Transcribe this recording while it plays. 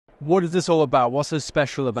what is this all about? What's so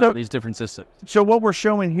special about these different systems? So what we're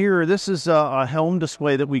showing here, this is a helm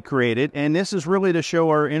display that we created, and this is really to show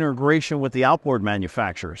our integration with the outboard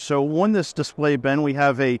manufacturers. So on this display, Ben, we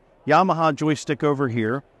have a Yamaha joystick over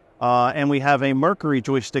here, and we have a Mercury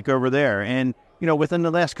joystick over there. And within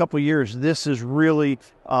the last couple of years, this is really,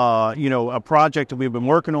 a project that we've been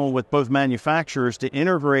working on with both manufacturers to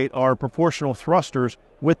integrate our proportional thrusters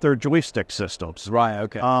with their joystick systems. Right,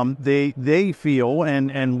 okay. They feel,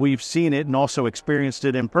 and we've seen it and also experienced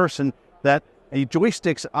it in person, that the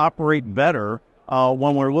joysticks operate better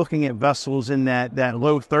when we're looking at vessels in that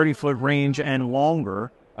low 30-foot range and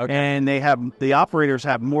longer. Okay. And the operators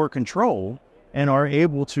have more control and are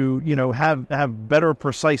able to, have better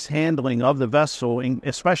precise handling of the vessel,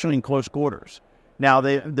 especially in close quarters. Now,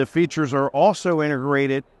 the features are also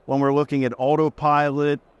integrated when we're looking at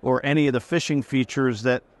autopilot or any of the fishing features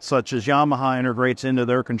that, such as Yamaha integrates into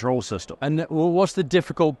their control system. And what's the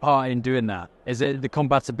difficult part in doing that? Is it the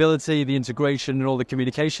compatibility, the integration, and all the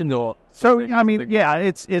communication, or? So, yeah,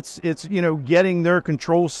 it's getting their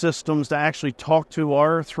control systems to actually talk to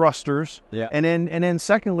our thrusters. Yeah. And then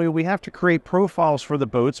secondly, we have to create profiles for the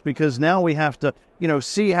boats, because now we have to,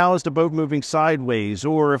 see how is the boat moving sideways,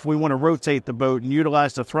 or if we want to rotate the boat and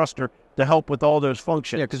utilize the thruster to help with all those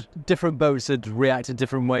functions. Yeah, because different boats would react in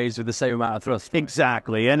different ways with the same amount of thrust.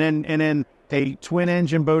 Exactly. And then a twin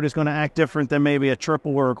engine boat is going to act different than maybe a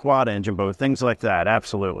triple or a quad engine boat, things like that.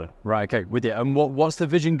 Absolutely. Right, okay, with you. And what's the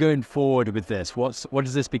vision going forward with this? What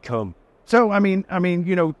does this become? So,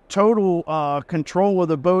 total control of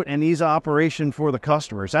the boat and ease of operation for the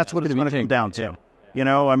customers. That's what it's going to come down to.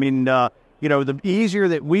 Yeah. The easier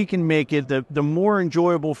that we can make it, the more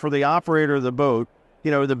enjoyable for the operator of the boat,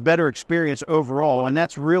 the better experience overall. And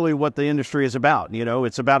that's really what the industry is about.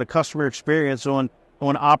 It's about a customer experience on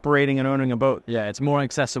operating and owning a boat. Yeah, it's more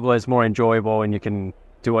accessible, it's more enjoyable, and you can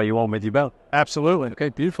do what you want with your boat. Absolutely. Okay,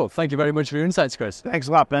 beautiful. Thank you very much for your insights, Chris. Thanks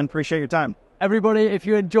a lot, Ben. Appreciate your time. Everybody, if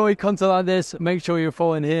you enjoy content like this, make sure you're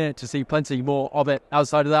following here to see plenty more of it.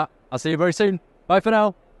 Outside of that, I'll see you very soon. Bye for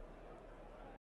now.